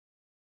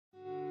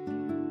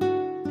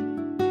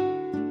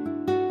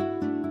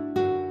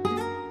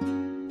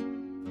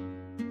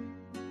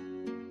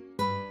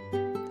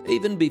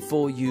Even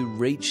before you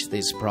reach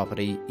this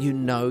property, you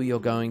know you're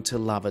going to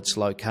love its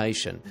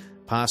location.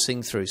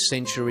 Passing through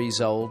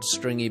centuries-old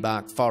stringy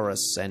bark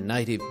forests and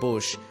native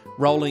bush,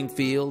 rolling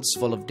fields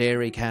full of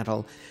dairy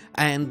cattle,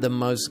 and the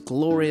most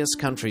glorious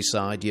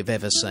countryside you've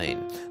ever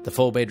seen. The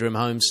 4-bedroom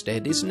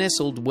homestead is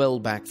nestled well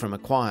back from a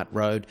quiet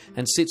road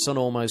and sits on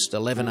almost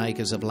 11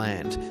 acres of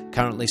land,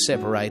 currently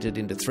separated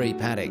into 3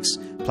 paddocks,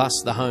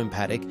 plus the home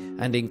paddock,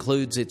 and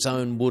includes its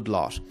own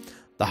woodlot.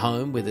 The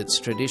home, with its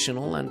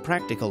traditional and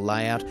practical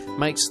layout,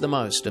 makes the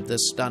most of the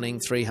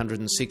stunning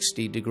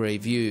 360-degree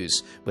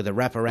views, with a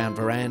wraparound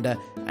veranda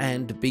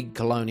and big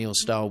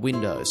colonial-style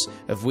windows,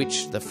 of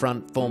which the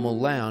front formal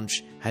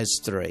lounge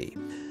has 3.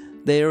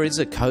 There is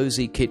a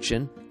cosy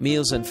kitchen,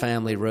 meals and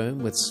family room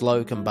with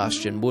slow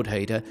combustion wood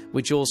heater,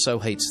 which also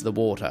heats the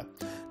water.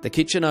 The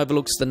kitchen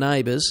overlooks the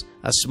neighbours,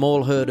 a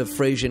small herd of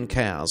Freesian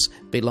cows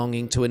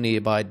belonging to a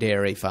nearby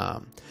dairy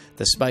farm.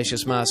 The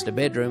spacious master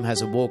bedroom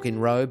has a walk-in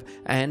robe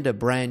and a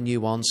brand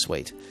new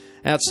ensuite.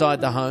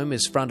 Outside the home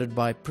is fronted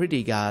by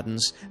pretty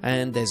gardens,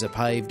 and there's a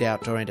paved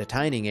outdoor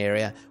entertaining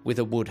area with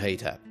a wood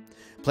heater.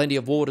 Plenty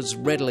of water's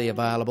readily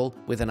available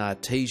with an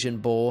artesian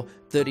bore,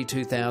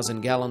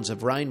 32,000 gallons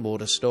of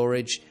rainwater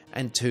storage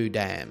and 2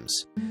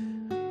 dams.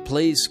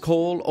 Please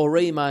call or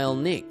email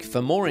Nick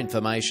for more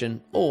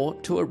information or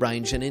to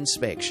arrange an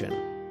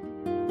inspection.